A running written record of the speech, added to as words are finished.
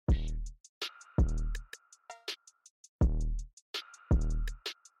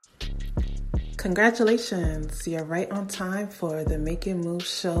Congratulations, you're right on time for the Making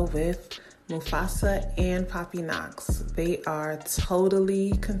Moves show with Mufasa and Poppy Knox. They are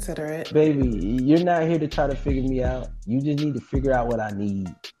totally considerate. Baby, you're not here to try to figure me out. You just need to figure out what I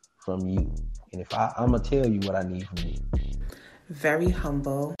need from you. And if I'm going to tell you what I need from you. Very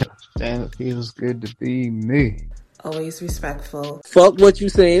humble. Damn, it feels good to be me. Always respectful. Fuck what you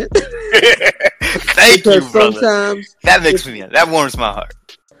saying. Thank you, brother. That makes me, that warms my heart.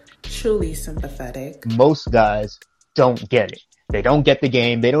 Truly sympathetic. Most guys don't get it. They don't get the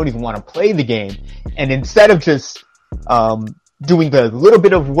game. They don't even want to play the game. And instead of just doing the little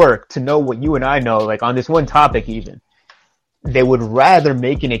bit of work to know what you and I know, like on this one topic even, they would rather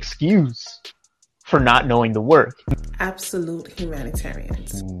make an excuse for not knowing the work. Absolute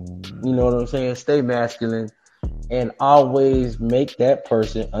humanitarians. You know what I'm saying? Stay masculine and always make that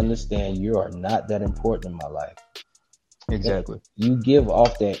person understand you are not that important in my life. Exactly. You give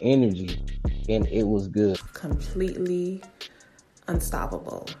off that energy and it was good. Completely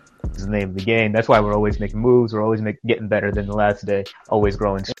unstoppable. It's the name of the game. That's why we're always making moves. We're always getting better than the last day. Always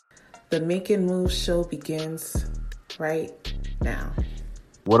growing. The Making Moves show begins right now.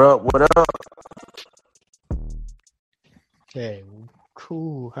 What up? What up? Hey,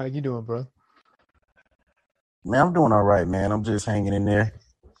 cool. How you doing, bro? Man, I'm doing all right, man. I'm just hanging in there.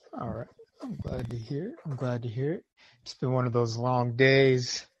 All right. I'm glad to hear it. It's been one of those long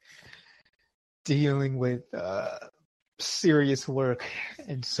days dealing with serious work.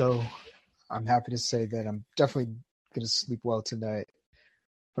 And so I'm happy to say that I'm definitely going to sleep well tonight.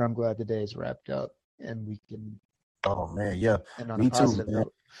 But I'm glad the day is wrapped up and we can... Oh, man, yeah. And on Me a positive too, man.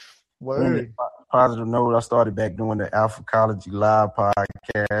 note. Word. Positive note, I started back doing the Alphacology Live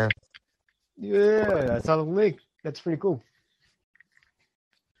podcast. Yeah, I saw the link. That's pretty cool.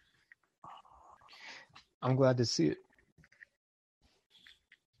 I'm glad to see it.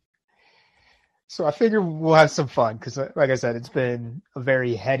 So I figure we'll have some fun because, like I said, it's been a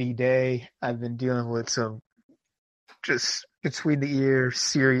very heady day. I've been dealing with some just between the ear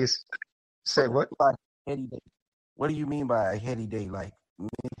serious. Say what? Heady day. What do you mean by a heady day? Like,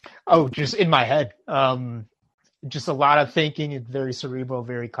 oh, just in my head. Just a lot of thinking. It's very cerebral,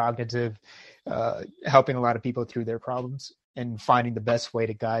 very cognitive, helping a lot of people through their problems and finding the best way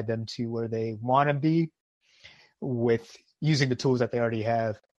to guide them to where they want to be with using the tools that they already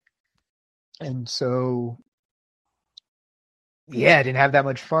have. And so, yeah, I didn't have that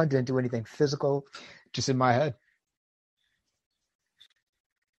much fun. Didn't do anything physical, just in my head.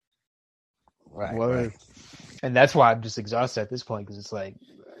 Right. And that's why I'm just exhausted at this point because it's like,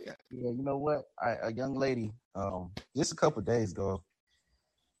 yeah, you know what? A young lady, just a couple of days ago,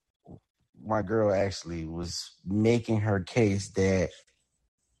 my girl actually was making her case that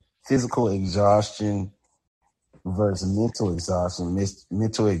physical exhaustion versus mental exhaustion.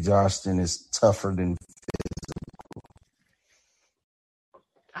 Mental exhaustion is tougher than physical.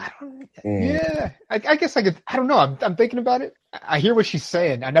 I guess I could. I don't know. I'm thinking about it. I hear what she's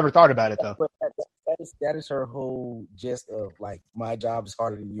saying. I never thought about it though. But that is her whole gist of like, my job is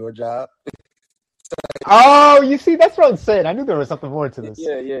harder than your job. Oh, you see, that's what I'm saying. I knew there was something more to this.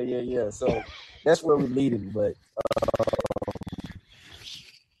 Yeah. So that's where we're leading. But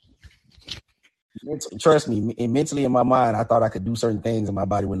trust me, mentally in my mind, I thought I could do certain things and my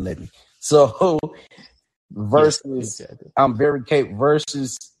body wouldn't let me. So versus I'm very capable.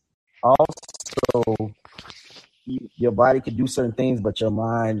 Versus also your body could do certain things, but your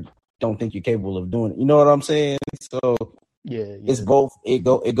mind don't think you're capable of doing it. You know what I'm saying? So yeah. It's both. It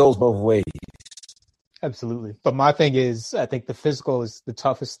goes both ways. Absolutely. But my thing is, I think the physical is the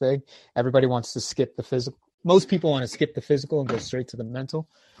toughest thing. Everybody wants to skip the physical. Most people want to skip the physical and go straight to the mental.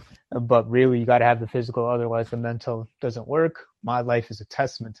 But really, you got to have the physical. Otherwise, the mental doesn't work. My life is a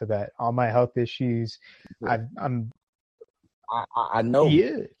testament to that. All my health issues, I know.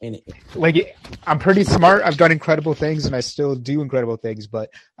 Yeah. I'm pretty smart. I've done incredible things and I still do incredible things, but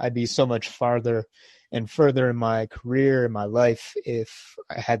I'd be so much farther and further in my career, in my life, if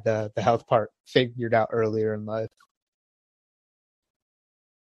I had the health part figured out earlier in life.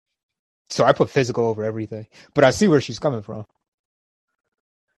 So I put physical over everything, but I see where she's coming from.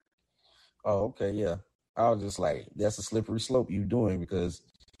 Oh, okay. Yeah. I was just like, that's a slippery slope you're doing because,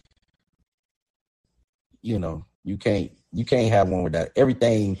 you know, you can't have one without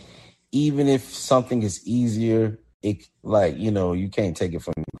everything. Even if something is easier, it you can't take it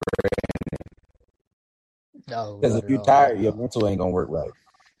from granted. No, because if you're tired, your mental ain't gonna work right.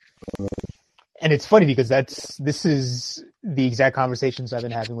 And it's funny because this is the exact conversations I've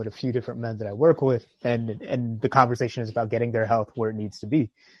been having with a few different men that I work with, and the conversation is about getting their health where it needs to be.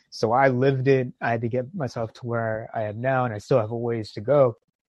 So I lived it. I had to get myself to where I am now, and I still have a ways to go.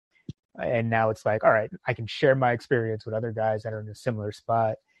 And now it's like, all right, I can share my experience with other guys that are in a similar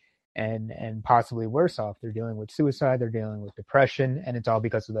spot and possibly worse off. They're dealing with suicide, they're dealing with depression, and it's all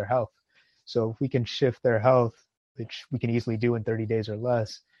because of their health. So if we can shift their health, which we can easily do in 30 days or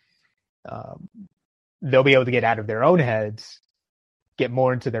less, they'll be able to get out of their own heads, get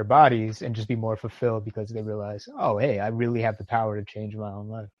more into their bodies, and just be more fulfilled because they realize, oh, hey, I really have the power to change my own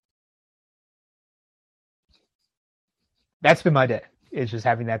life. That's been my day. It's just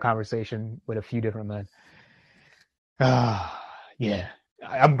having that conversation with a few different men. Yeah,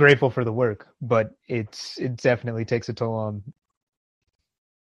 I'm grateful for the work, but it definitely takes a toll on.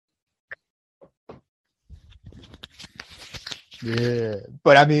 Yeah,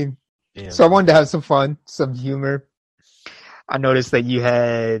 but I mean, so I wanted to have some fun, some humor. I noticed that you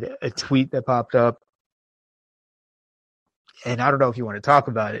had a tweet that popped up, and I don't know if you want to talk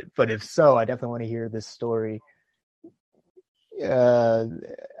about it, but if so, I definitely want to hear this story. A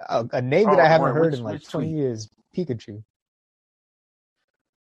name that I haven't heard in like 20 years, Pikachu.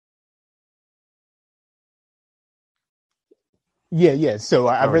 Yeah. So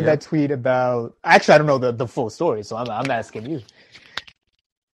I read that tweet about. Actually, I don't know the full story, so I'm asking you.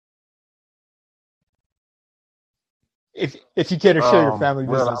 If you care to share your family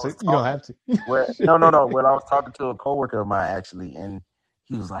business, you don't have to. No. Well, I was talking to a coworker of mine actually, and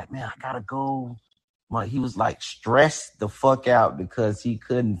he was like, "Man, I gotta go." He was like stressed the fuck out because he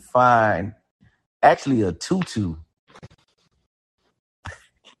couldn't find actually a tutu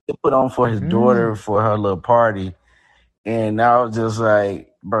to put on for his daughter for her little party. And I was just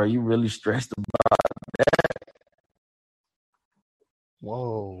like, bro, you really stressed about that?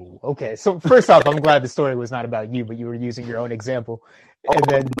 Whoa. Okay. So first off, I'm glad the story was not about you, but you were using your own example. And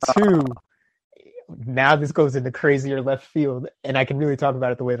then two, now this goes into crazier left field, and I can really talk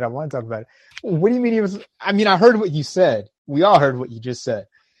about it the way that I want to talk about it. What do you mean he was? I mean, I heard what you said. We all heard what you just said.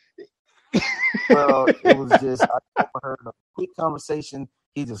 Well, it was just, I heard a quick conversation.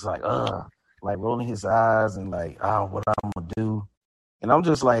 He just like rolling his eyes and like, what I'm gonna do. And I'm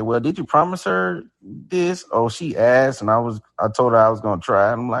just like, well, did you promise her this? Oh, she asked, and I told her I was gonna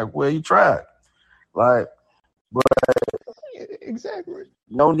try. And I'm like, well, you tried. Like, but exactly.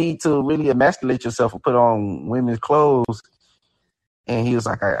 No need to really emasculate yourself or put on women's clothes. And he was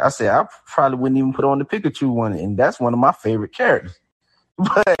like, I said, I probably wouldn't even put on the Pikachu one. And that's one of my favorite characters.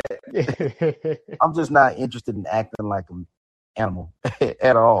 But I'm just not interested in acting like an animal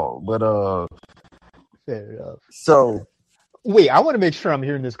at all. But fair enough. So wait, I want to make sure I'm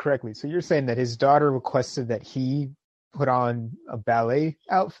hearing this correctly. So you're saying that his daughter requested that he put on a ballet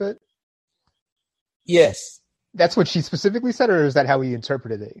outfit? Yes. That's what she specifically said, or is that how he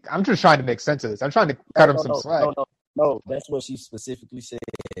interpreted it? I'm just trying to make sense of this. I'm trying to cut him some slack. No, that's what she specifically said.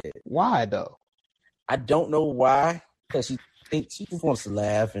 Why, though? I don't know why, because she thinks she just wants to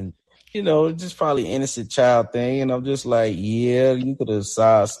laugh and, just probably an innocent child thing. And I'm just like, yeah, you could have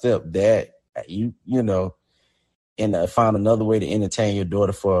sidestepped that, and found another way to entertain your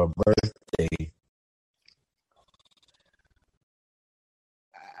daughter for her birthday.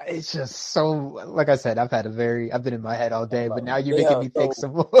 It's just so, like I said, I've been in my head all day, but now you're making me think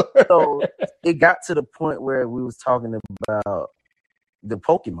some more. So it got to the point where we was talking about the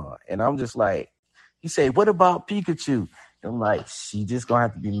Pokemon, and I'm just like, he said, what about Pikachu? And I'm like, she just gonna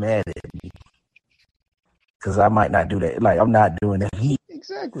have to be mad at me because I might not do that. Like, I'm not doing that.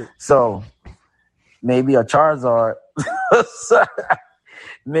 Exactly. So maybe a Charizard,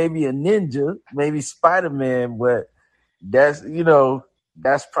 maybe a ninja, maybe Spider-Man, but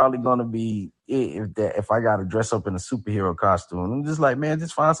that's probably gonna be it if I gotta dress up in a superhero costume. I'm just like, man,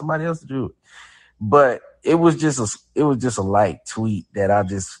 just find somebody else to do it. But it was just a light tweet that I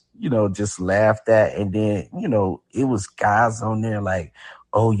just laughed at, and then it was guys on there like,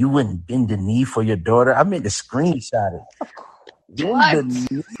 oh, you wouldn't bend the knee for your daughter. I meant to screenshot it. Bend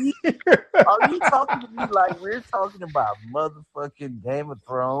the knee? Are you talking to me like we're talking about motherfucking Game of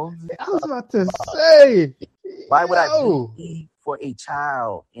Thrones? I was about to say, why would I bend the knee for a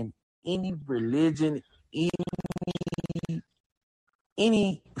child in any religion,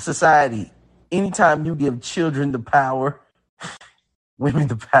 any society? Anytime you give children the power, women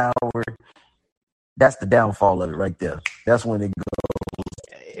the power, that's the downfall of it right there. That's when it goes.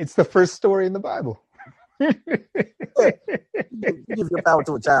 It's the first story in the Bible. You give your power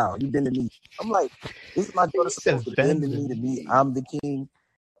to a child, you bend the knee. I'm like, is my daughter supposed to bend the knee to me? I'm the king.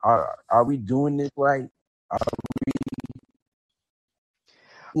 Are we doing this right? Are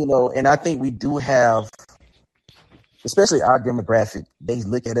we, and I think we do have, especially our demographic, they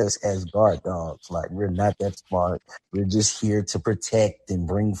look at us as guard dogs. Like, we're not that smart. We're just here to protect and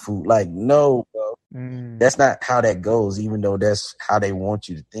bring food. Like, no, bro. That's not how that goes, even though that's how they want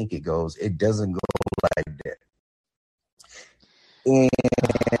you to think it goes. It doesn't go like that. And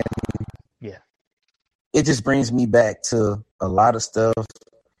yeah, it just brings me back to a lot of stuff.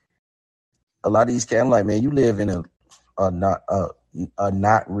 A lot of these cats, I'm like, man, you live in a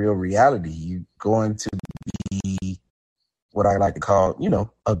not real reality. You're going to be what I like to call,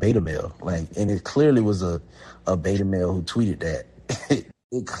 a beta male. Like, and it clearly was a beta male who tweeted that.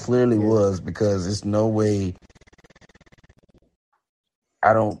 It clearly was, because there's no way.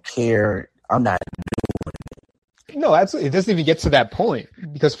 I don't care. I'm not doing it. No, absolutely. It doesn't even get to that point,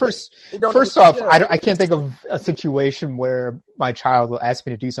 because first off, I can't think of a situation where my child will ask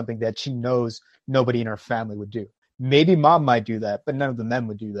me to do something that she knows nobody in her family would do. Maybe mom might do that, but none of the men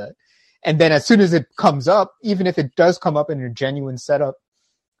would do that. And then as soon as it comes up, even if it does come up in a genuine setup,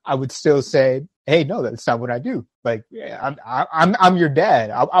 I would still say, hey, no, that's not what I do. Like, I'm your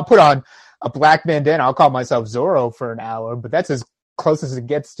dad. I'll put on a black bandana. I'll call myself Zorro for an hour, but that's as close as it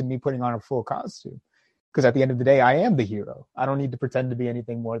gets to me putting on a full costume. Because at the end of the day, I am the hero. I don't need to pretend to be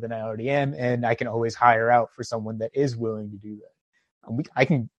anything more than I already am, and I can always hire out for someone that is willing to do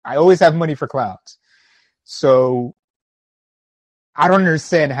that. I always have money for clowns. So I don't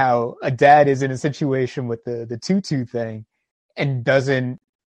understand how a dad is in a situation with the tutu thing and doesn't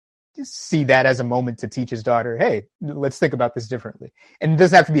see that as a moment to teach his daughter, hey, let's think about this differently. And it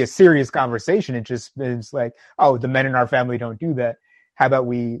doesn't have to be a serious conversation. It just is like, oh, the men in our family don't do that. How about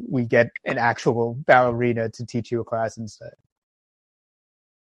we get an actual ballerina to teach you a class instead?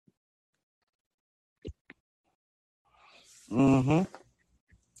 Mm-hmm.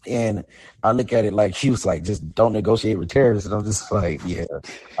 And I look at it like he was like, just don't negotiate with terrorists. And I'm just like, yeah,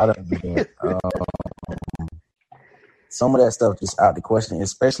 I don't do that. Some of that stuff just out the question,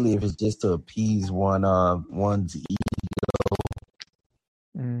 especially if it's just to appease one's ego.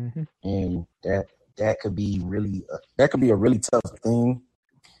 Mm-hmm. And that could be a really tough thing,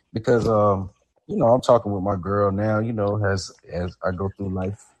 because I'm talking with my girl now, as I go through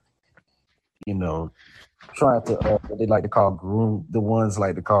life, trying to they like to call groom, the ones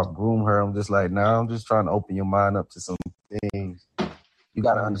like to call groom her. I'm just like, nah, I'm just trying to open your mind up to some things. You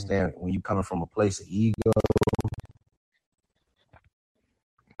got to understand, when you're coming from a place of ego,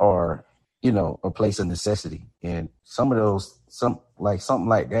 or a place of necessity, and something like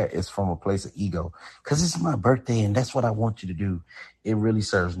that is from a place of ego, because it's my birthday and that's what I want you to do. It really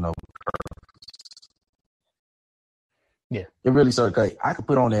serves no purpose. Yeah, it really serves. I could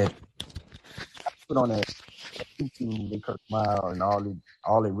put on that to make her smile, and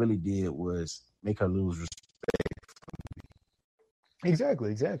all it really did was make her lose respect for me.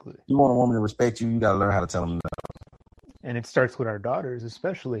 Exactly. You want a woman to respect you, you got to learn how to tell them no. And it starts with our daughters,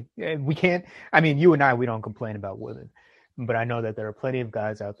 especially. And we can't, you and I, we don't complain about women, but I know that there are plenty of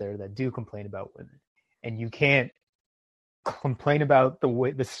guys out there that do complain about women. And you can't complain about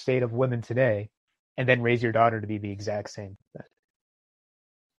the state of women today and then raise your daughter to be the exact same thing.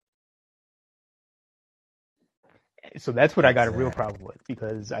 So that's what I got a real problem with,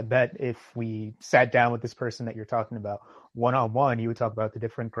 because I bet if we sat down with this person that you're talking about one-on-one, he would talk about the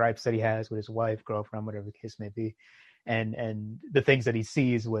different gripes that he has with his wife, girlfriend, whatever the case may be, and the things that he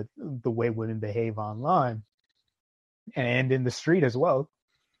sees with the way women behave online and in the street as well.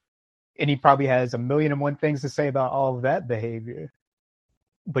 And he probably has 1,000,001 things to say about all of that behavior.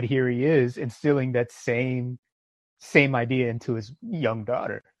 But here he is instilling that same idea into his young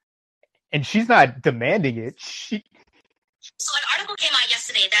daughter. And she's not demanding it. So an article came out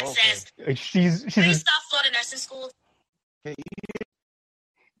yesterday that says she's stop Florida nursing school.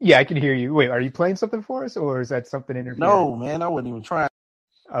 Yeah, I can hear you. Wait, are you playing something for us, or is that something interfering? No, man, I wasn't even trying.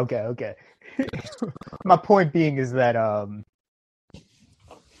 Okay. My point being is that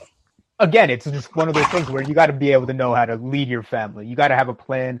again, it's just one of those things where you got to be able to know how to lead your family. You got to have a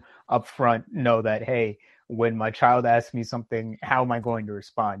plan up front. Know that, hey, when my child asks me something, how am I going to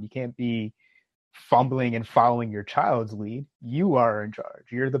respond? You can't be fumbling and following your child's lead. You are in charge.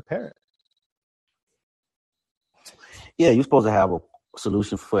 You're the parent. Yeah, you're supposed to have a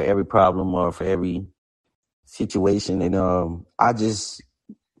solution for every problem or for every situation. And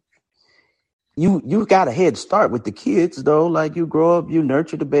you got a head start with the kids, though. Like, you grow up, you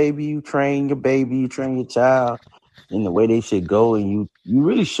nurture the baby, you train your baby, you train your child in the way they should go, and you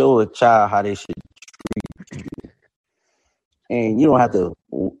really show a child how they should treat you. And you don't have to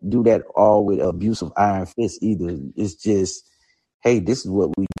do that all with abuse of iron fist either. It's just, hey, this is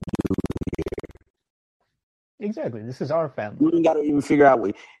what we do here. Exactly. This is our family. You ain't got to even figure out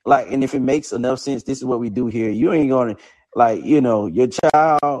and if it makes enough sense, this is what we do here. You ain't going to, your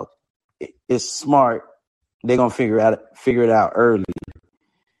child is smart. They're going to figure it out early.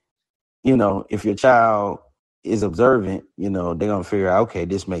 if your child is observant, they're gonna figure out, okay,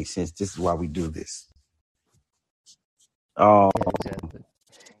 this makes sense. This is why we do this. Exactly.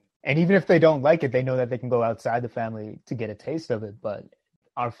 And even if they don't like it, they know that they can go outside the family to get a taste of it. But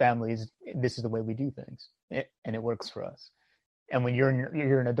our families, this is the way we do things, and it works for us. And when you're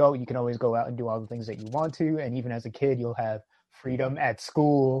an adult, you can always go out and do all the things that you want to. And even as a kid, you'll have freedom at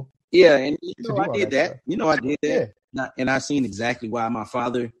school. Yeah, and I did that. I did that. Yeah. And I seen exactly why my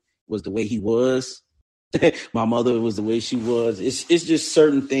father was the way he was. My mother was the way she was. It's just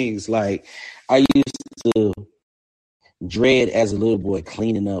certain things. Like I used to dread as a little boy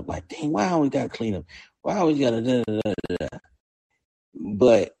cleaning up. Like, dang, why always got to clean up? Why always got to?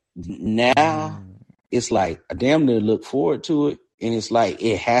 But now it's like I damn near look forward to it, and it's like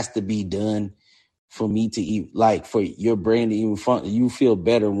it has to be done for me to eat. Like for your brain to even function, you feel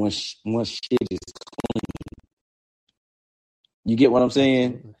better once shit is clean. You get what I'm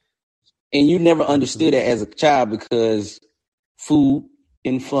saying? And you never understood it as a child because food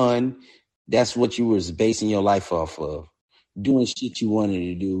and fun, that's what you was basing your life off of. Doing shit you wanted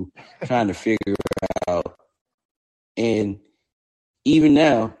to do, trying to figure it out. And even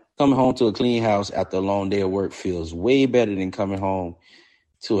now, coming home to a clean house after a long day of work feels way better than coming home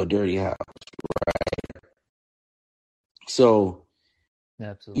to a dirty house, right? So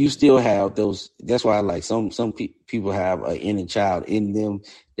absolutely, you still have those. That's why I like some people have an inner child in them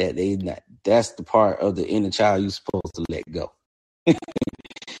that they not. That's the part of the inner child you're supposed to let go. You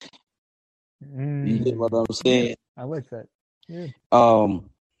get what I'm saying? Yeah, I like that. Yeah.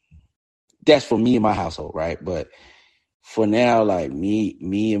 That's for me and my household, right? But for now, like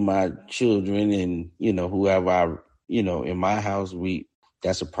me and my children and, whoever I, in my house,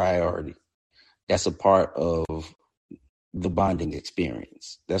 that's a priority. That's a part of the bonding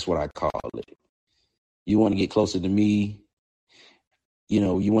experience. That's what I call it. You want to get closer to me. You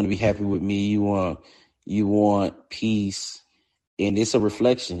want to be happy with me. You want peace. And it's a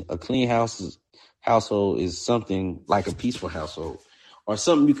reflection. A clean household is something like a peaceful household or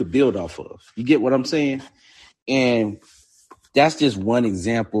something you could build off of. You get what I'm saying? And that's just one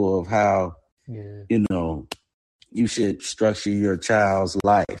example of how, you should structure your child's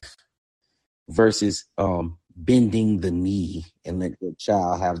life versus bending the knee and let your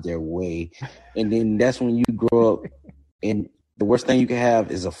child have their way. And then that's when you grow up, and the worst thing you can have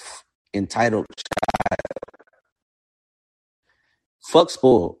is a entitled child. Fuck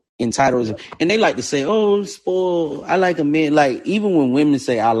spoiled. Entitled. And they like to say, oh, spoiled. I like a man. Like, even when women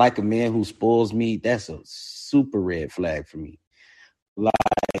say, I like a man who spoils me, that's a super red flag for me. Like,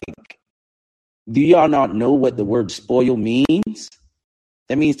 do y'all not know what the word spoil means?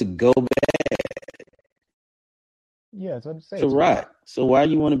 That means to go bad. Yeah, that's what I'm saying. So right. So why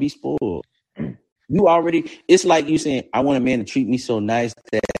you want to be spoiled? It's like you saying, I want a man to treat me so nice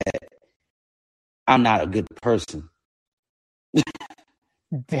that I'm not a good person.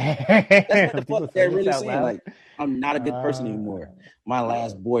 Damn. That's what the fuck they're really saying. Loud. Like, I'm not a good person anymore. My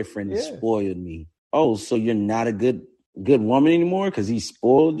last boyfriend has spoiled me. Oh, so you're not a good woman anymore because he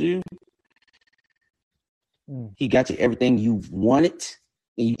spoiled you? He got you everything you wanted,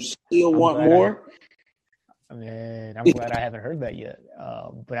 and you still want more? Man, I'm glad I haven't heard that yet.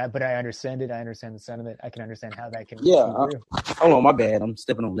 But I understand it. I understand the sentiment. I can understand how that can be real. Hold on, my bad. I'm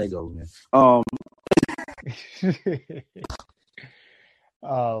stepping on Legos, man.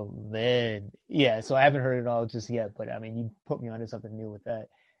 Oh man, yeah. So I haven't heard it all just yet, but I mean, you put me onto something new with that.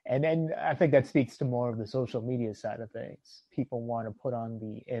 And then I think that speaks to more of the social media side of things. People want to put on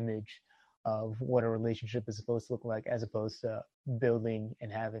the image of what a relationship is supposed to look like, as opposed to building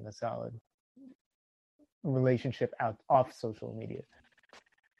and having a solid relationship off social media.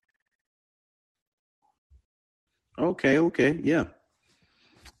 Okay, yeah.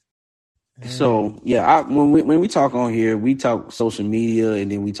 So yeah, when we talk on here, we talk social media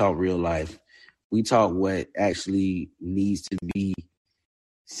and then we talk real life. We talk what actually needs to be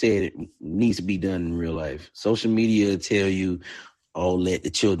said, needs to be done in real life. Social media tell you, oh, let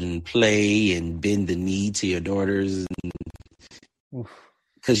the children play and bend the knee to your daughters,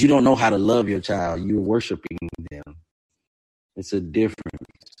 because you don't know how to love your child. You're worshiping them. It's a difference.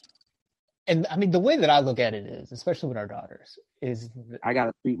 And I mean, the way that I look at it is, especially with our daughters, is I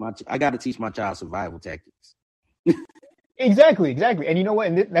gotta teach my child survival tactics. Exactly. And you know what?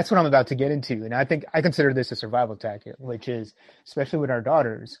 And that's what I'm about to get into. And I think I consider this a survival tactic, which is, especially with our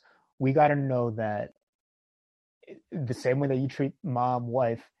daughters, we got to know that the same way that you treat mom,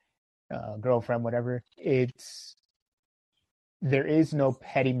 wife, girlfriend, whatever, there is no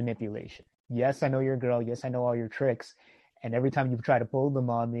petty manipulation. Yes, I know you're a girl. Yes, I know all your tricks. And every time you try to pull them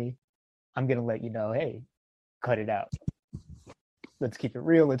on me, I'm going to let you know, hey, cut it out. Let's keep it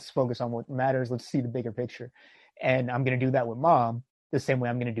real. Let's focus on what matters. Let's see the bigger picture. And I'm going to do that with mom the same way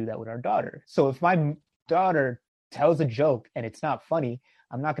I'm going to do that with our daughter. So if my daughter tells a joke and it's not funny,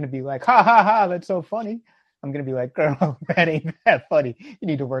 I'm not going to be like, ha, ha, ha, that's so funny. I'm going to be like, girl, that ain't that funny. You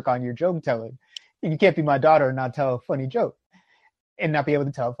need to work on your joke telling. You can't be my daughter and not tell a funny joke and not be able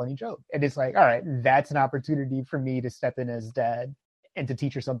to tell a funny joke. And it's like, all right, that's an opportunity for me to step in as dad and to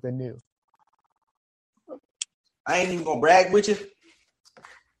teach her something new. I ain't even gonna brag with you.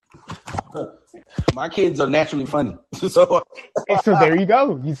 My kids are naturally funny. So there you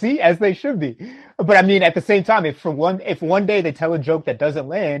go. You see, as they should be. But I mean, at the same time, if one day they tell a joke that doesn't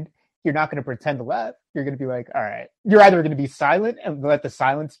land, you're not going to pretend to laugh. You're going to be like, all right. You're either going to be silent and let the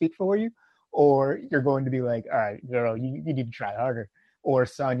silence speak for you, or you're going to be like, all right, girl, you need to try harder. Or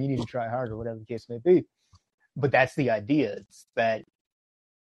son, you need to try harder, whatever the case may be. But that's the idea. It's that,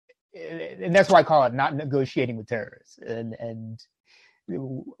 and that's why I call it not negotiating with terrorists. And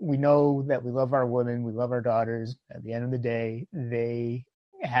we know that we love our women, we love our daughters. At the end of the day, they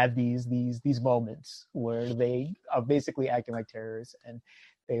have these moments where they are basically acting like terrorists, and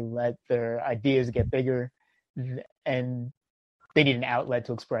they let their ideas get bigger, and they need an outlet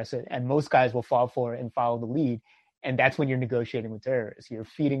to express it. And most guys will fall for it and follow the lead. And that's when you're negotiating with terrorists. You're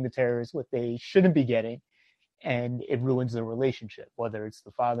feeding the terrorists what they shouldn't be getting, and it ruins the relationship, whether it's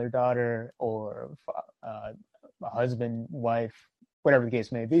the father-daughter or a husband, wife, whatever the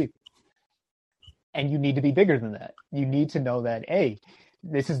case may be. And you need to be bigger than that. You need to know that, hey,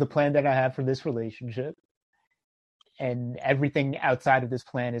 this is the plan that I have for this relationship, and everything outside of this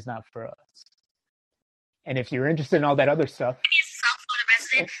plan is not for us. And if you're interested in all that other stuff,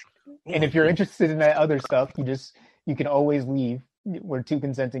 and if you're interested in that other stuff, you can always leave. We're two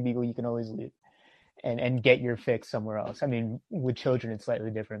consenting people. You can always leave and get your fix somewhere else. I mean, with children, it's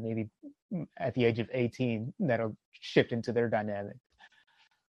slightly different. Maybe at the age of 18, that'll shift into their dynamic.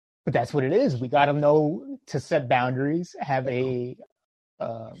 But that's what it is. We got to know to set boundaries, have a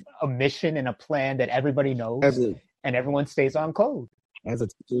mission and a plan that everybody knows, and everyone stays on code. As a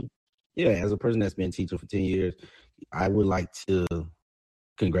teacher, as a person that's been teaching for 10 years, I would like to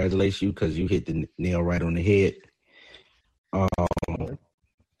congratulate you because you hit the nail right on the head.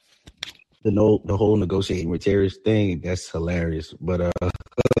 The whole negotiating with terrorists thing, that's hilarious. But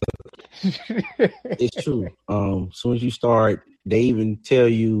it's true. As soon as you start, they even tell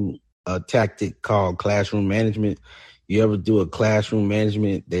you a tactic called classroom management. You ever do a classroom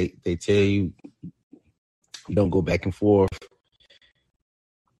management, they tell you don't go back and forth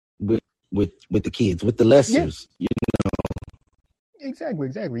with the kids, with the lessons. Yeah.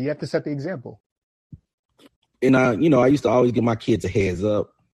 Exactly. You have to set the example. And I used to always give my kids a heads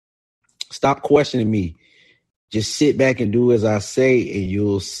up. Stop questioning me. Just sit back and do as I say, and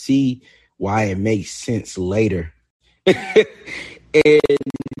you'll see why it makes sense later. And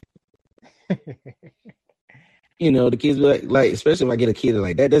the kids be like, especially if I get a kid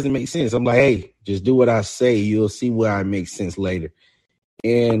like that doesn't make sense. I'm like, hey, just do what I say. You'll see why it makes sense later.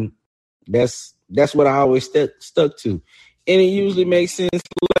 And that's what I always stuck to. And it usually makes sense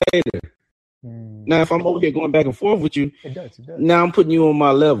later. Now, if I'm over here going back and forth with you, it does. Now I'm putting you on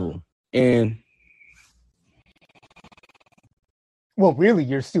my level. And well, really,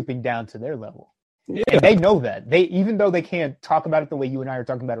 you're stooping down to their level. Yeah. And they know that. Even though they can't talk about it the way you and I are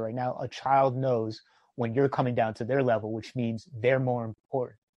talking about it right now, a child knows when you're coming down to their level, which means they're more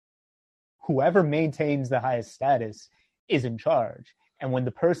important. Whoever maintains the highest status is in charge. And when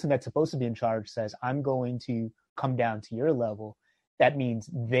the person that's supposed to be in charge says, I'm going to come down to your level, that means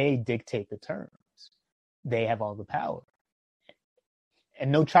they dictate the terms. They have all the power.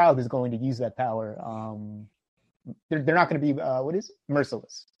 And no child is going to use that power. They're not going to be,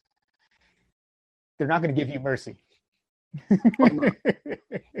 merciless. They're not going to give you mercy.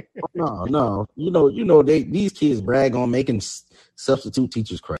 No. These kids brag on making substitute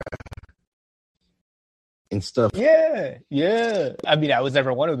teachers cry and stuff. Yeah. I mean, I was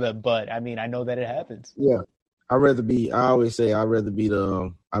never one of them, but I mean, I know that it happens. Yeah. I always say I'd rather be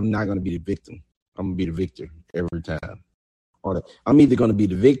I'm not going to be the victim. I'm going to be the victor every time. I'm either going to be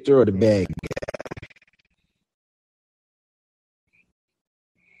the victor or the bad guy.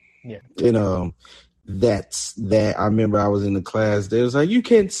 Yeah. And that's that. I remember I was in the class. They was like, you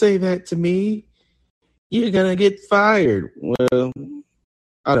can't say that to me. You're going to get fired. Well,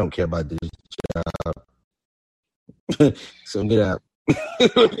 I don't care about this job. So get out.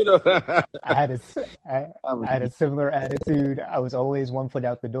 I had a similar attitude. I was always 1 foot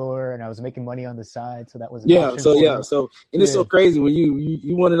out the door, and I was making money on the side, so that was it's so crazy when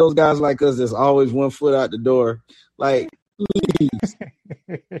you one of those guys like us that's always 1 foot out the door. Like, please,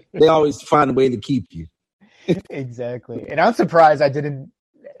 they always find a way to keep you. Exactly. And I'm surprised I didn't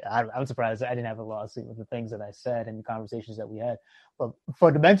have a lawsuit with the things that I said and the conversations that we had. But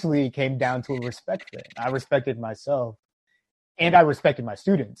fundamentally, it came down to a respect thing. I respected myself and I respected my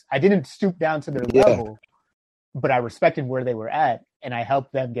students. I didn't stoop down to their level, but I respected where they were at, and I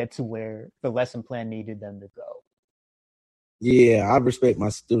helped them get to where the lesson plan needed them to go. Yeah, I respect my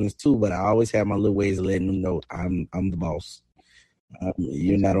students too, but I always have my little ways of letting them know I'm the boss.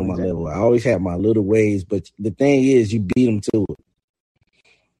 You're not on my level. I always have my little ways, but the thing is, you beat them to it.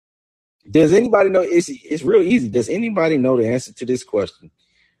 Does anybody know? It's real easy. Does anybody know the answer to this question?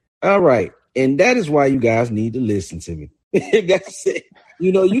 All right, and that is why you guys need to listen to me.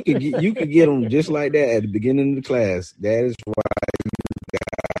 You know, you could get them just like that at the beginning of the class. That is why you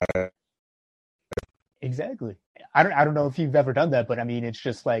got. Exactly. I don't know if you've ever done that, but I mean, it's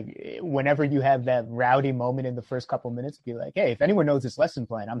just like whenever you have that rowdy moment in the first couple minutes, be like, hey, if anyone knows this lesson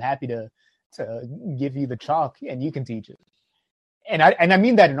plan, I'm happy to give you the chalk and you can teach it. And I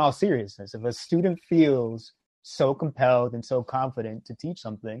mean that in all seriousness. If a student feels so compelled and so confident to teach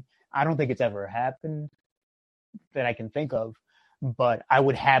something, I don't think it's ever happened that I can think of, but I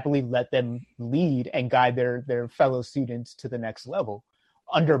would happily let them lead and guide their fellow students to the next level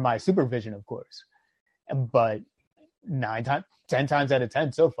under my supervision, of course. But 10 times out of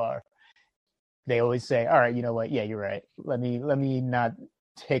 10 so far, they always say, all right, you know what? Yeah, you're right. Let me not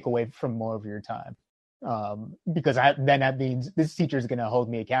take away from more of your time. Because then that means this teacher is going to hold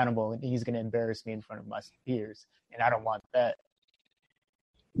me accountable and he's going to embarrass me in front of my peers. And I don't want that.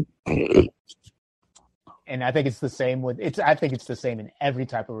 And I think it's the same I think it's the same in every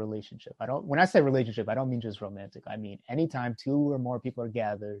type of relationship. When I say relationship, I don't mean just romantic. I mean, anytime 2 or more people are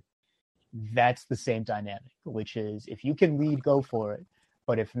gathered, that's the same dynamic, which is if you can lead, go for it.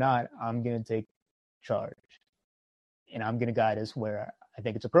 But if not, I'm going to take charge and I'm going to guide us where I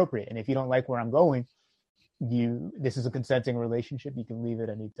think it's appropriate. And if you don't like where I'm going, this is a consenting relationship. You can leave at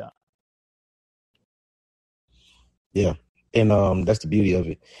any time. Yeah. And that's the beauty of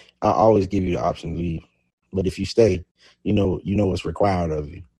it. I always give you the option to leave. But if you stay, you know what's required of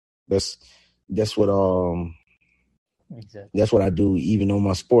you. That's what exactly. That's what I do even on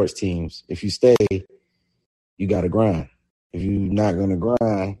my sports teams. If you stay, you gotta grind. If you're not gonna grind,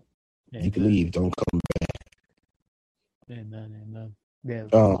 Amen. You can leave. Don't come back. Amen. Yeah.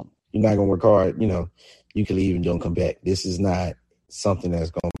 You're not gonna work hard, you can leave and don't come back. This is not something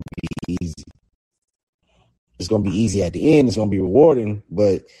that's gonna be easy. It's gonna be easy at the end, it's gonna be rewarding,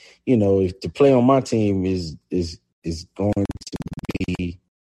 but if the play on my team is going to be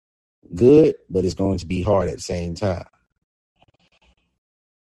good, but it's going to be hard at the same time.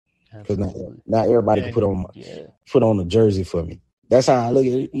 Because not everybody can put on a jersey for me. That's how I look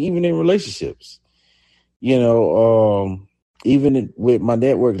at it, even in relationships. Even with my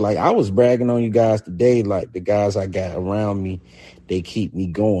network, like I was bragging on you guys today, like the guys I got around me, they keep me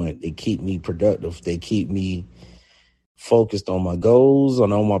going. They keep me productive. They keep me focused on my goals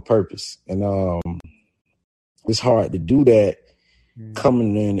and on my purpose. And it's hard to do that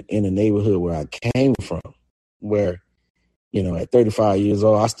coming in a neighborhood where I came from, where, at 35 years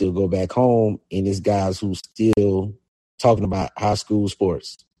old, I still go back home and there's guys who still talking about high school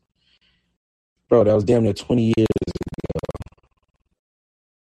sports. Bro, that was damn near 20 years ago.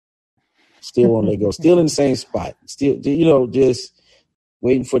 Still on they go, still in the same spot. Still, just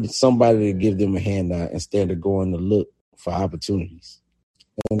waiting for somebody to give them a handout instead of going to look for opportunities.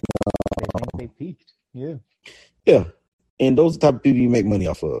 And they peaked. Yeah. Yeah. And those are the type of people you make money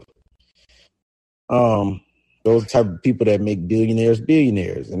off of. Those type of people that make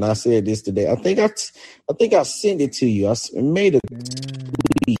billionaires. And I said this today. I think I sent it to you. I made a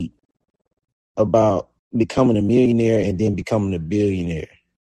tweet about becoming a millionaire and then becoming a billionaire.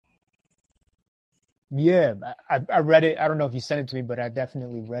 Yeah, I read it. I don't know if you sent it to me, but I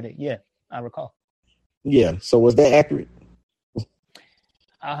definitely read it. Yeah, I recall. Yeah. So was that accurate?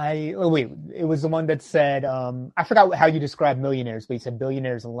 It was the one that said, I forgot how you described millionaires, but you said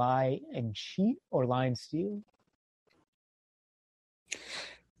billionaires lie and cheat or lie and steal.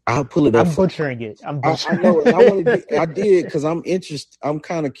 I'll pull it up. I'm butchering it. I know. I did because I'm interested. I'm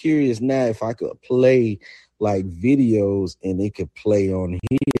kind of curious now if I could play like videos and it could play on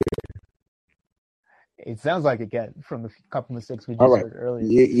here. It sounds like it can from the couple mistakes we just heard earlier.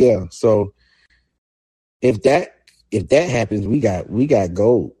 Yeah. So if that happens, we got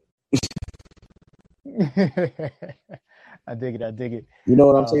gold. I dig it. You know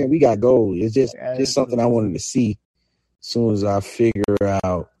what I'm saying? We got gold. It's just something I wanted to see as soon as I figure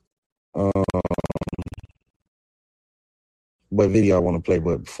out what video I want to play.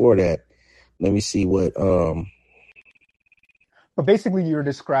 But before that, let me see what But basically, you're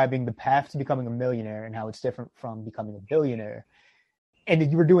describing the path to becoming a millionaire and how it's different from becoming a billionaire. And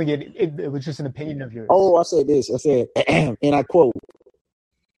you were doing it was just an opinion of yours. Oh, I said this. I said, and I quote,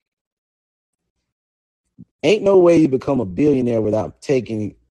 "Ain't no way you become a millionaire without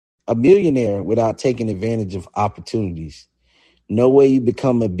taking advantage of opportunities. No way you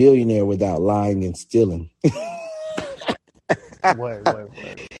become a billionaire without lying and stealing." Word.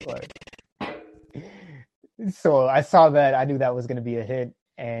 So I saw that. I knew that was going to be a hit,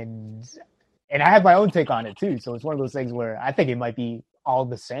 and I have my own take on it too. So it's one of those things where I think it might be all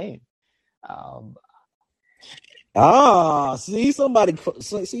the same.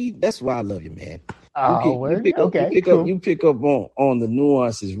 See, that's why I love you, man. You pick up on the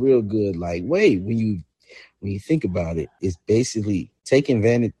nuances real good. Like, wait, when you think about it, it's basically taking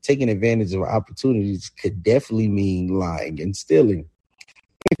advantage of opportunities could definitely mean lying and stealing.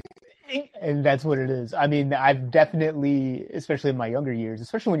 And that's what it is. I mean, I've definitely, especially in my younger years,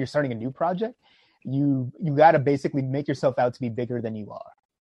 especially when you're starting a new project, you got to basically make yourself out to be bigger than you are.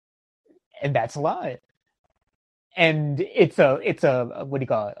 And that's a lie. And it's a what do you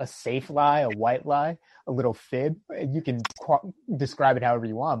call it? A safe lie, a white lie, a little fib. You can describe it however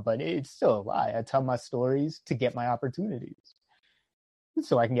you want, but it's still a lie. I tell my stories to get my opportunities,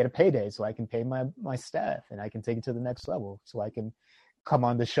 so I can get a payday, so I can pay my staff, and I can take it to the next level, so I can come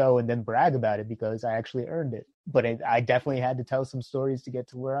on the show and then brag about it because I actually earned it. But I definitely had to tell some stories to get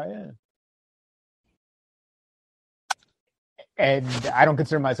to where I am. And I don't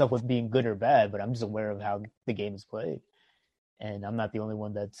consider myself with being good or bad, but I'm just aware of how the game is played. And I'm not the only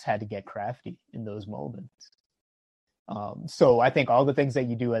one that's had to get crafty in those moments. So I think all the things that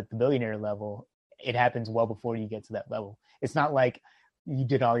you do at the billionaire level, it happens well before you get to that level. It's not like you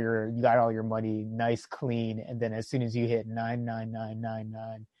got all your money nice, clean, and then as soon as you hit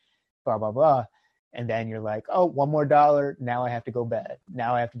 99999, blah blah blah, and then you're like, oh, one more dollar, now I have to go bad.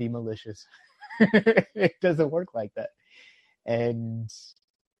 Now I have to be malicious. It doesn't work like that. And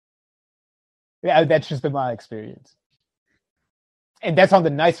yeah, that's just been my experience. And that's on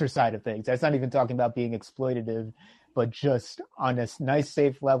the nicer side of things. That's not even talking about being exploitative, but just on a nice,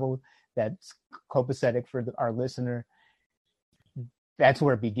 safe level that's copacetic for our listener. That's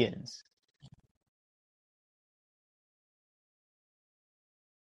where it begins.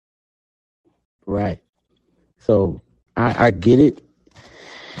 Right. So I get it.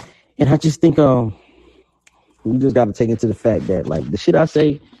 And I just think we just got to take into the fact that, like, the shit I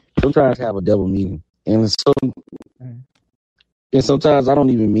say sometimes have a double meaning. And sometimes I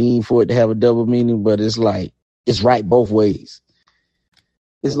don't even mean for it to have a double meaning, but it's like, it's right both ways.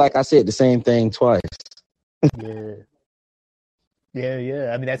 It's like I said the same thing twice. Yeah.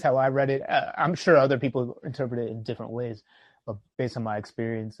 I mean, that's how I read it. I'm sure other people interpret it in different ways, but based on my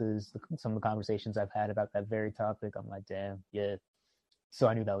experiences, some of the conversations I've had about that very topic, I'm like, damn, yeah. So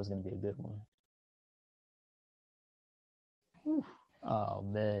I knew that was going to be a good one. Whew. Oh,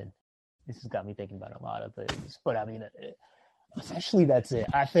 man. This has got me thinking about a lot of things. But I mean, essentially that's it.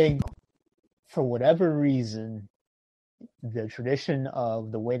 I think for whatever reason, the tradition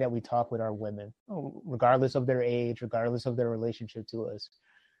of the way that we talk with our women, regardless of their age, regardless of their relationship to us,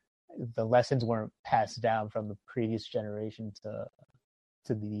 the lessons weren't passed down from the previous generation to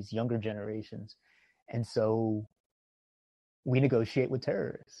these younger generations. And so we negotiate with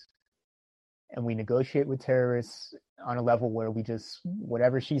terrorists. And we negotiate with terrorists on a level where we just,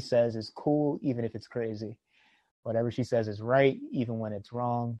 whatever she says is cool, even if it's crazy. Whatever she says is right, even when it's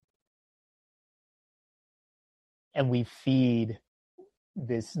wrong. And we feed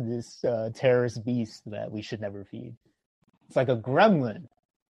this terrorist beast that we should never feed. It's like a gremlin.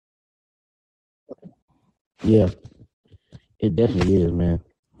 Yeah, it definitely is, man.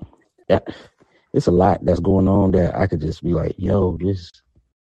 Yeah, it's a lot that's going on that I could just be like, yo, this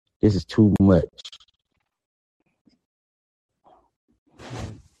is too much.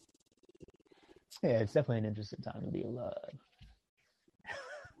 Yeah, it's definitely an interesting time to be alive.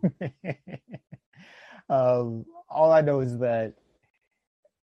 All I know is that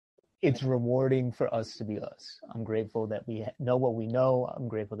it's rewarding for us to be us. I'm grateful that we know what we know. I'm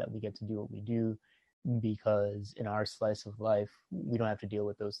grateful that we get to do what we do, because in our slice of life, we don't have to deal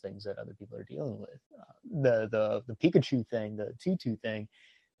with those things that other people are dealing with. The Pikachu thing, the tutu thing,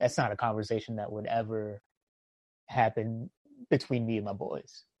 that's not a conversation that would ever happen between me and my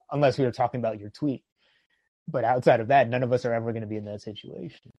boys, unless we were talking about your tweet. But outside of that, none of us are ever going to be in that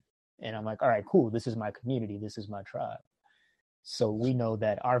situation. And I'm like, all right, cool. This is my community. This is my tribe. So we know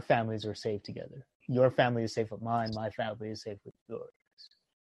that our families are safe together. Your family is safe with mine. My family is safe with yours.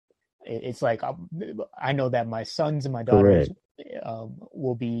 It's like, I know that my sons and my daughters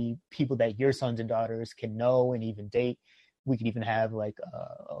will be people that your sons and daughters can know and even date, we could even have like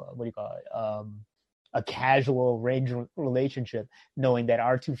what do you call it? A casual relationship, knowing that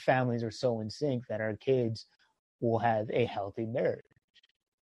our two families are so in sync that our kids will have a healthy marriage.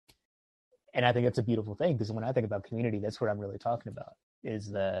 And I think that's a beautiful thing, because when I think about community, that's what I'm really talking about, is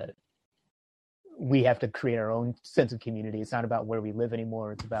that we have to create our own sense of community. It's not about where we live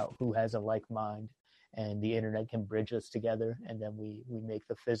anymore. It's about who has a like mind, and the internet can bridge us together, and then we make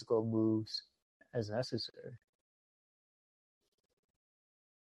the physical moves as necessary.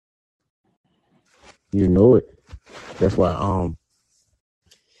 You know it. That's why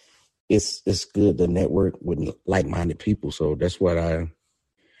it's good to network with like-minded people. So that's one of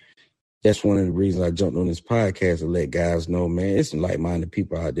the reasons I jumped on this podcast, to let guys know, man, it's some like-minded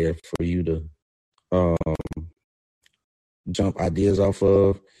people out there for you to jump ideas off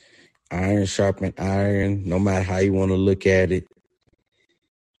of. Iron sharpen iron, no matter how you want to look at it.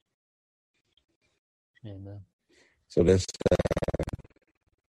 Amen. So that's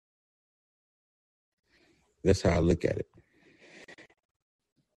how I look at it.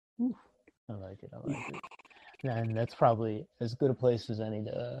 I like it. And that's probably as good a place as any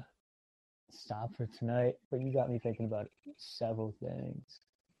to stop for tonight. But you got me thinking about several things.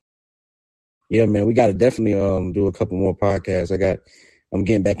 Yeah, man, we got to definitely do a couple more podcasts. I'm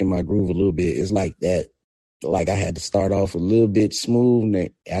getting back in my groove a little bit. It's like that. Like, I had to start off a little bit smooth, and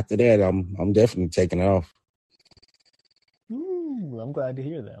after that, I'm definitely taking it off. I'm glad to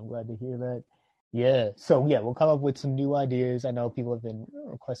hear that. Yeah. So yeah, we'll come up with some new ideas. I know people have been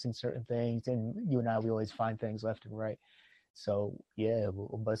requesting certain things, and you and I, we always find things left and right. So yeah,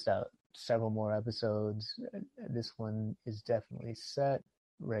 we'll bust out several more episodes. This one is definitely set,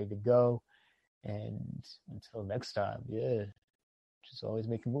 ready to go. And until next time, yeah, just always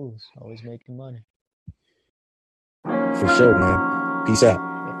making moves, always making money. For sure, man. Peace out.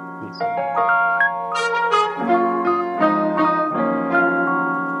 Yeah, peace.